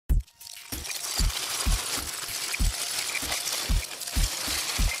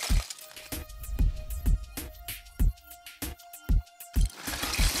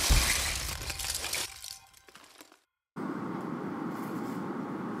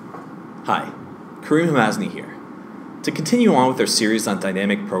Hi, Kareem Hamazni here. To continue on with our series on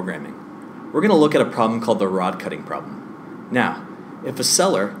dynamic programming, we're going to look at a problem called the rod cutting problem. Now, if a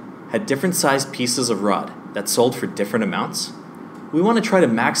seller had different sized pieces of rod that sold for different amounts, we want to try to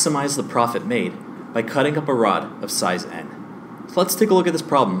maximize the profit made by cutting up a rod of size n. So let's take a look at this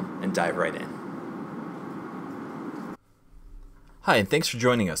problem and dive right in. Hi, and thanks for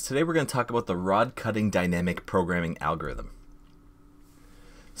joining us. Today we're going to talk about the rod cutting dynamic programming algorithm.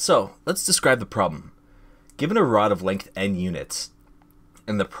 So, let's describe the problem. Given a rod of length n units,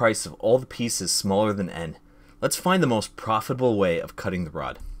 and the price of all the pieces smaller than n, let's find the most profitable way of cutting the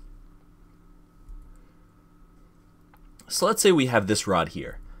rod. So let's say we have this rod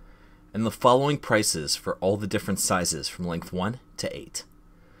here, and the following prices for all the different sizes from length 1 to 8.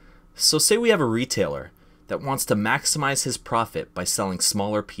 So say we have a retailer that wants to maximize his profit by selling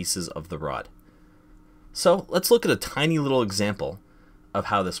smaller pieces of the rod. So let's look at a tiny little example of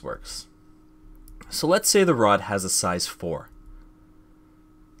how this works. So let's say the rod has a size 4.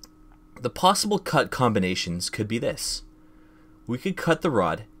 The possible cut combinations could be this. We could cut the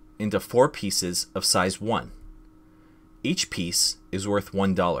rod into 4 pieces of size 1. Each piece is worth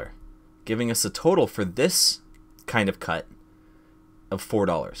 $1, giving us a total for this kind of cut of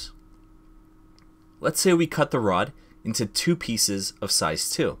 $4. Let's say we cut the rod into 2 pieces of size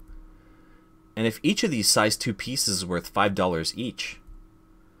 2. And if each of these size 2 pieces is worth $5 each,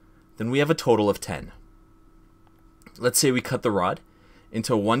 then we have a total of 10. Let's say we cut the rod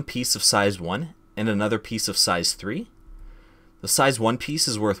into 1 piece of size 1 and another piece of size 3. The size 1 piece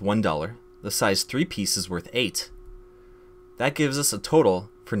is worth $1. The size 3 piece is worth $8. That gives us a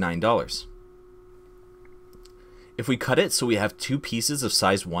total for $9. If we cut it so we have 2 pieces of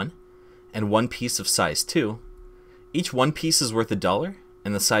size 1 and 1 piece of size 2, each 1 piece is worth $1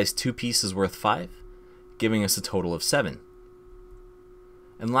 and the size 2 piece is worth $5, giving us a total of 7.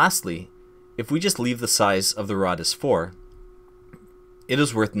 And lastly, if we just leave the size of the rod as 4, it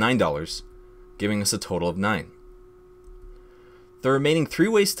is worth $9, giving us a total of 9. The remaining 3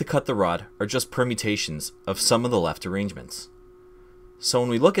 ways to cut the rod are just permutations of some of the left arrangements. So when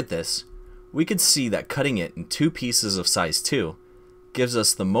we look at this, we could see that cutting it in 2 pieces of size 2 gives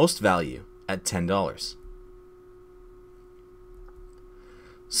us the most value at $10.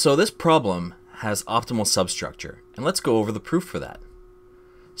 So this problem has optimal substructure, and let's go over the proof for that.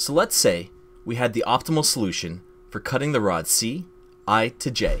 So let's say we had the optimal solution for cutting the rod C, I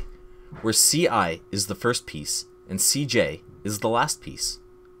to J, where Ci is the first piece and Cj is the last piece.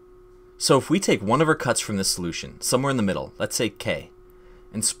 So if we take one of our cuts from this solution, somewhere in the middle, let's say K,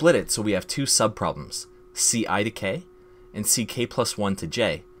 and split it so we have 2 subproblems, Ci to K and Ck plus 1 to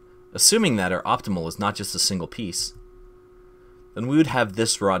J, assuming that our optimal is not just a single piece, then we would have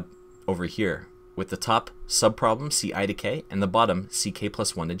this rod over here, with the top subproblem Ci to K and the bottom Ck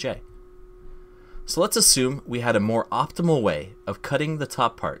plus 1 to J. So let's assume we had a more optimal way of cutting the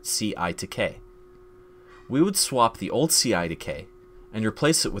top part Ci to K. We would swap the old Ci to K and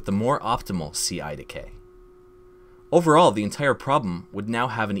replace it with the more optimal Ci to K. Overall, the entire problem would now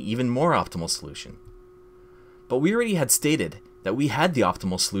have an even more optimal solution. But we already had stated that we had the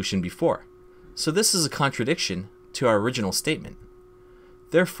optimal solution before, so this is a contradiction to our original statement.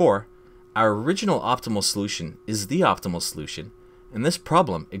 Therefore, our original optimal solution is the optimal solution, and this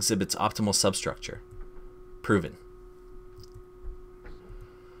problem exhibits optimal substructure. Proven.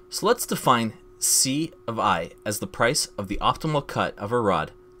 So let's define C of I as the price of the optimal cut of a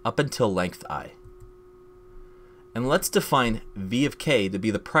rod up until length I. And let's define V of K to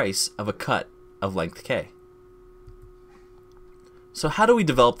be the price of a cut of length K. So how do we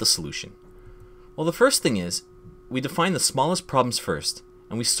develop the solution? Well, the first thing is we define the smallest problems first,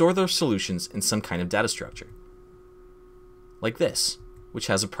 and we store those solutions in some kind of data structure, like this, which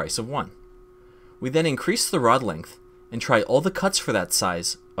has a price of 1. We then increase the rod length and try all the cuts for that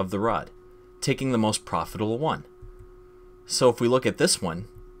size of the rod, taking the most profitable one. So if we look at this one,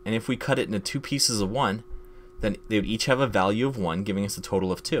 and if we cut it into 2 pieces of 1, then they would each have a value of 1, giving us a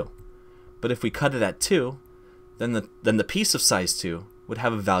total of 2. But if we cut it at 2, then the piece of size 2 would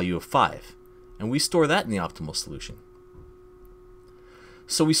have a value of 5, and we store that in the optimal solution.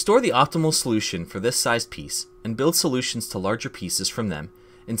 So we store the optimal solution for this size piece and build solutions to larger pieces from them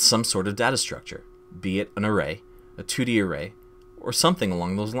in some sort of data structure, be it an array, a 2D array, or something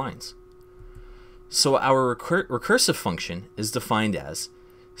along those lines. So our recursive function is defined as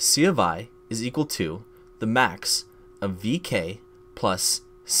C of I is equal to the max of Vk plus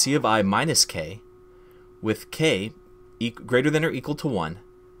C of I minus K, with K greater than or equal to 1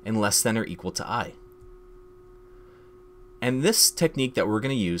 and less than or equal to I. And this technique that we're going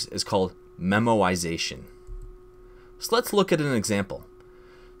to use is called memoization. So let's look at an example.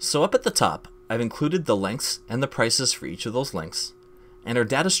 So up at the top, I've included the lengths and the prices for each of those lengths, and our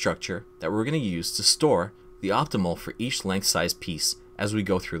data structure that we're going to use to store the optimal for each length size piece as we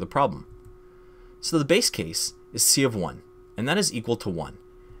go through the problem. So the base case is C of 1, and that is equal to 1.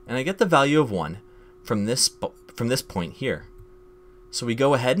 And I get the value of 1 from this point here. So we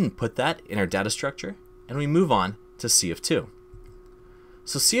go ahead and put that in our data structure, and we move on to C of 2.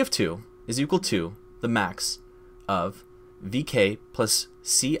 So C of 2 is equal to the max of Vk plus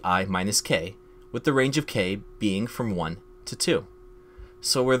Ci minus k, with the range of k being from 1 to 2.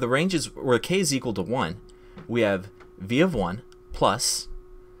 So where k is equal to 1, we have V of 1 plus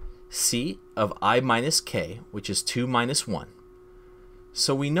C of I minus k, which is 2 minus 1.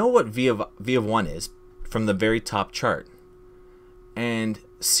 So we know what V of 1 is from the very top chart. And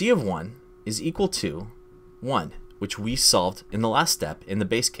C of 1 is equal to 1, which we solved in the last step in the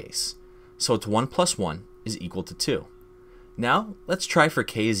base case. So it's 1 plus 1 is equal to 2. Now let's try for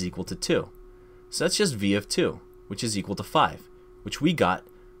k is equal to 2. So that's just V of 2, which is equal to 5, which we got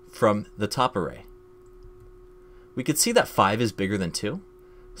from the top array. We could see that 5 is bigger than 2,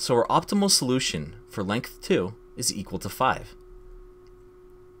 so our optimal solution for length 2 is equal to 5.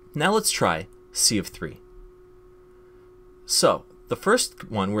 Now let's try C of 3. So the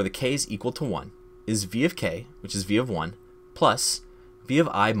first one where the k is equal to 1 is V of k, which is V of 1, plus V of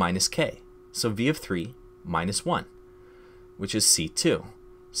I minus k, so V of 3 minus 1, which is C2.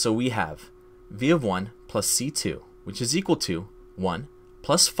 So we have V of 1 plus C2, which is equal to 1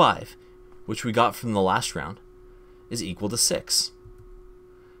 plus 5, which we got from the last round, is equal to 6.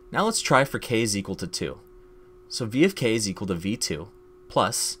 Now let's try for k is equal to 2. So V of k is equal to V2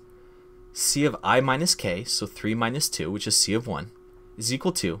 plus C of I minus k, so 3 minus 2, which is C of 1, is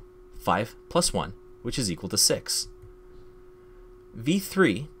equal to 5 plus 1, which is equal to 6.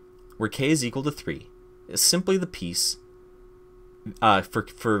 V3, where k is equal to 3, is simply the piece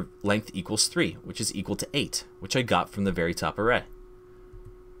for length equals 3, which is equal to 8, which I got from the very top array.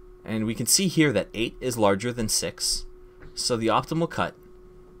 And we can see here that 8 is larger than 6, so the optimal cut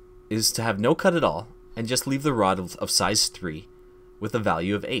is to have no cut at all and just leave the rod of size 3 with a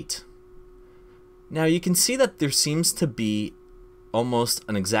value of 8. Now you can see that there seems to be almost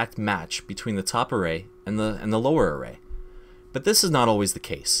an exact match between the top array and the lower array, but this is not always the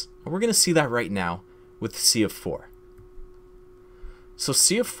case. And we're going to see that right now with C of 4. So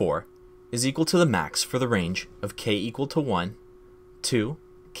C of 4 is equal to the max for the range of k equal to 1 to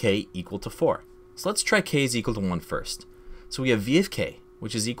k equal to 4. So let's try k is equal to 1 first. So we have V of k,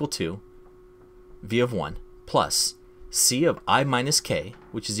 which is equal to V of 1 plus C of I minus k,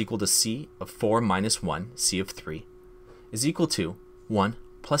 which is equal to C of 4 minus 1, C of 3, is equal to 1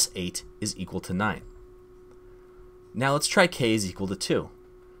 plus 8 is equal to 9. Now let's try k is equal to 2.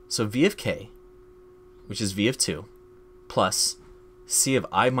 So V of k, which is V of 2, plus C of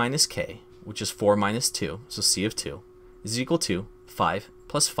I minus k, which is 4 minus 2, so C of 2, is equal to 5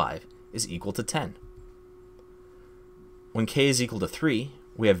 plus 5 is equal to 10. When k is equal to 3,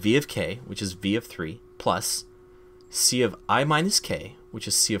 we have V of k, which is V of 3, plus C of I minus k, which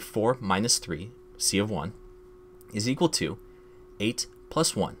is C of 4 minus 3, C of 1, is equal to 8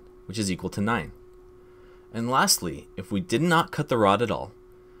 plus 1, which is equal to 9. And lastly, if we did not cut the rod at all,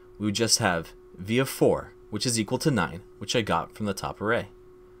 we would just have V of 4, which is equal to 9, which I got from the top array.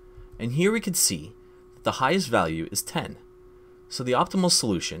 And here we can see that the highest value is 10. So the optimal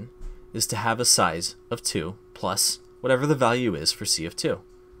solution is to have a size of 2 plus whatever the value is for C of 2.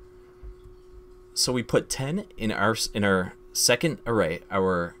 So we put 10 in our second array,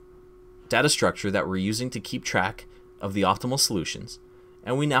 our data structure that we're using to keep track of the optimal solutions,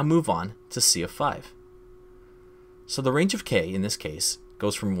 and we now move on to C of 5. So the range of k in this case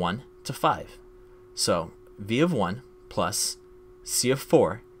goes from 1 to 5. So V of 1 plus C of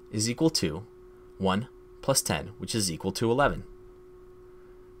 4 is equal to 1 plus 10, which is equal to 11.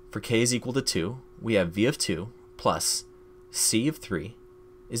 For k is equal to 2, we have V of 2 plus C of 3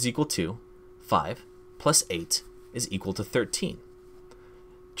 is equal to 5 plus 8 is equal to 13.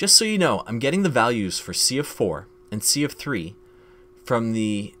 Just so you know, I'm getting the values for C of 4 and C of 3 from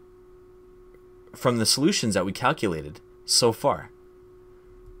the solutions that we calculated so far.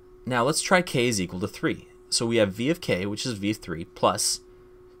 Now let's try k is equal to 3. So we have V of k, which is V of 3, plus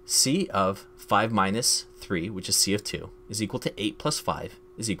C of 5 minus 3, which is C of 2, is equal to 8 plus 5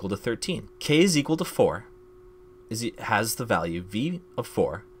 is equal to 13. K is equal to 4, has the value V of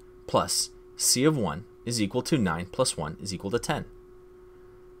 4 plus C of 1 is equal to 9 plus 1 is equal to 10.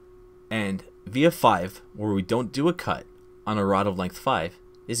 And V of 5, where we don't do a cut on a rod of length 5,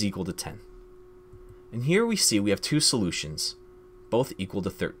 is equal to 10. And here we see we have two solutions, both equal to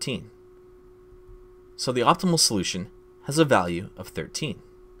 13. So the optimal solution has a value of 13.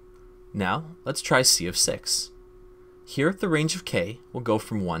 Now, let's try C of 6. Here, the range of k will go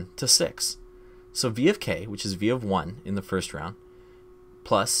from 1 to 6. So v of k, which is v of 1 in the first round,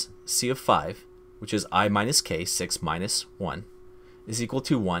 plus c of 5, which is I minus k, 6 minus 1, is equal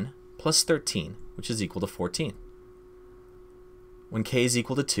to 1 plus 13, which is equal to 14. When k is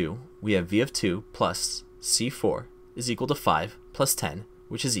equal to 2, we have v of 2 plus c4 is equal to 5 plus 10,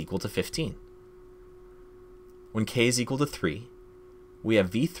 which is equal to 15. When k is equal to 3, we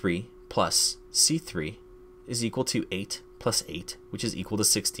have v3 plus c3 is equal to 8 plus 8, which is equal to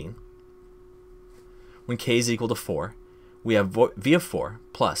 16. When k is equal to 4, we have v of 4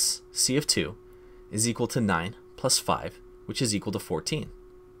 plus c of 2 is equal to 9 plus 5, which is equal to 14.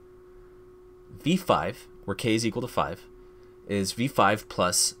 v5, where k is equal to 5, is v5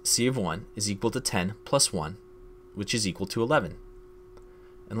 plus c of 1 is equal to 10 plus 1, which is equal to 11.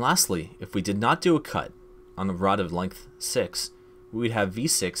 And lastly, if we did not do a cut on the rod of length 6, we would have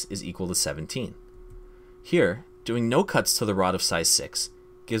v6 is equal to 17. Here, doing no cuts to the rod of size 6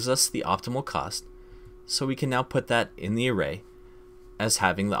 gives us the optimal cost, so we can now put that in the array as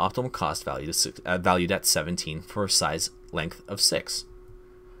having the optimal cost valued at 17 for a size length of 6.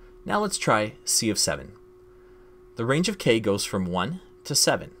 Now let's try C of 7. The range of k goes from 1 to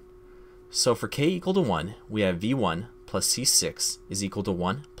 7. So for k equal to 1, we have v1 plus c6 is equal to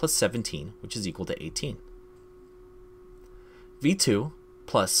 1 plus 17, which is equal to 18. v2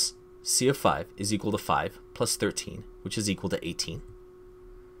 plus c of 5 is equal to 5 plus 13, which is equal to 18.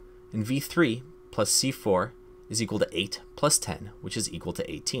 And v3 plus c4 is equal to 8 plus 10, which is equal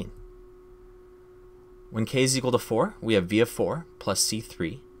to 18. When k is equal to 4, we have v of 4 plus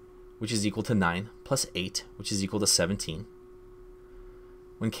c3, which is equal to 9 plus 8, which is equal to 17.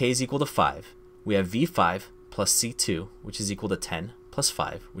 When k is equal to 5, we have v5 plus c2, which is equal to 10 plus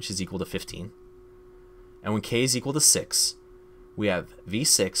 5, which is equal to 15. And when k is equal to 6, we have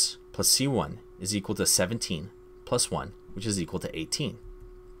v6 plus c1 is equal to 17 plus 1, which is equal to 18.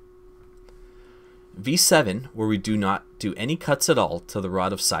 v7, where we do not do any cuts at all to the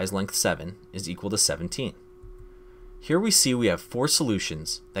rod of size length 7, is equal to 17. Here we see we have 4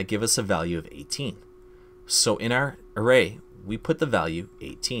 solutions that give us a value of 18. So in our array, we put the value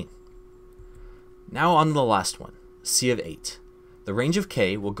 18. Now on to the last one, C of 8. The range of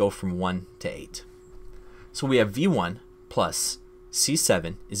k will go from 1 to 8. So we have v1 plus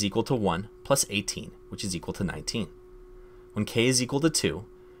c7 is equal to 1 plus 18, which is equal to 19. When k is equal to 2,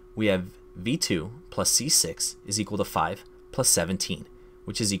 we have v2 plus c6 is equal to 5 plus 17,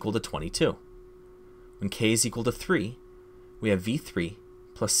 which is equal to 22. When k is equal to 3, we have v3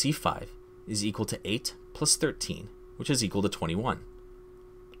 plus c5 is equal to 8 plus 13, which is equal to 21.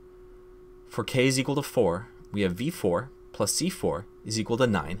 For k is equal to 4, we have v4 plus c4 is equal to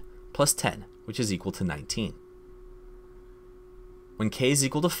 9 plus 10, which is equal to 19. When k is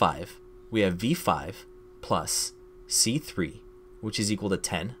equal to 5, we have v5 plus c3, which is equal to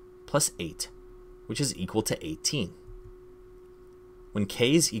 10 plus 8, which is equal to 18. When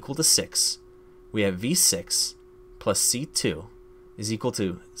k is equal to 6, we have v6 plus c2 is equal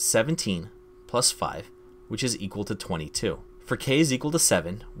to 17 plus 5, which is equal to 22. For k is equal to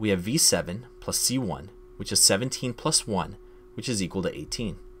 7, we have v7 plus c1, which is 17 plus 1, which is equal to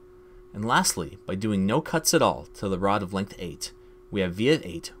 18. And lastly, by doing no cuts at all to the rod of length 8, we have v of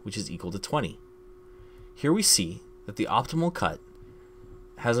 8, which is equal to 20. Here we see that the optimal cut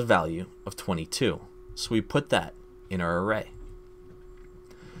has a value of 22, so we put that in our array.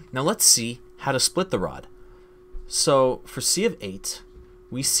 Now let's see how to split the rod. So for C of 8,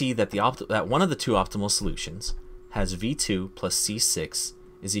 we see that that one of the two optimal solutions has v2 plus c6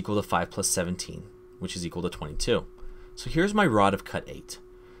 is equal to 5 plus 17, which is equal to 22. So here's my rod of cut 8.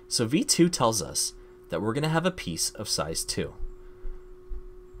 So v2 tells us that we're going to have a piece of size 2.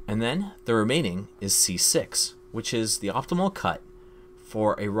 And then the remaining is c6, which is the optimal cut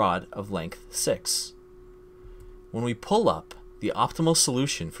for a rod of length 6. When we pull up the optimal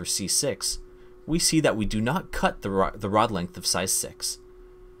solution for c6, we see that we do not cut the rod length of size 6.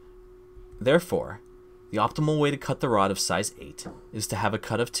 Therefore, the optimal way to cut the rod of size 8 is to have a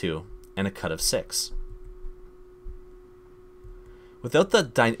cut of 2 and a cut of 6.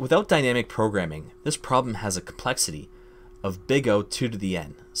 Without dynamic programming, this problem has a complexity of big O 2 to the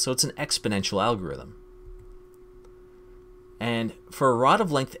n, so it's an exponential algorithm. And for a rod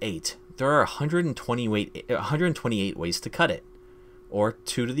of length 8, there are 128 ways to cut it, or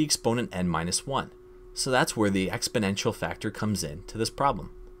 2 to the exponent n minus 1. So that's where the exponential factor comes in to this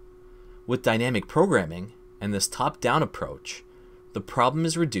problem. With dynamic programming and this top-down approach, the problem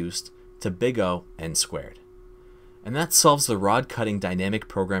is reduced to big O n squared. And that solves the rod cutting dynamic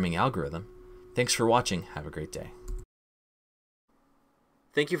programming algorithm. Thanks for watching. Have a great day.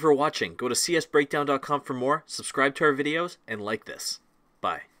 Thank you for watching. Go to csbreakdown.com for more, subscribe to our videos, and like this.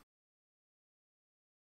 Bye.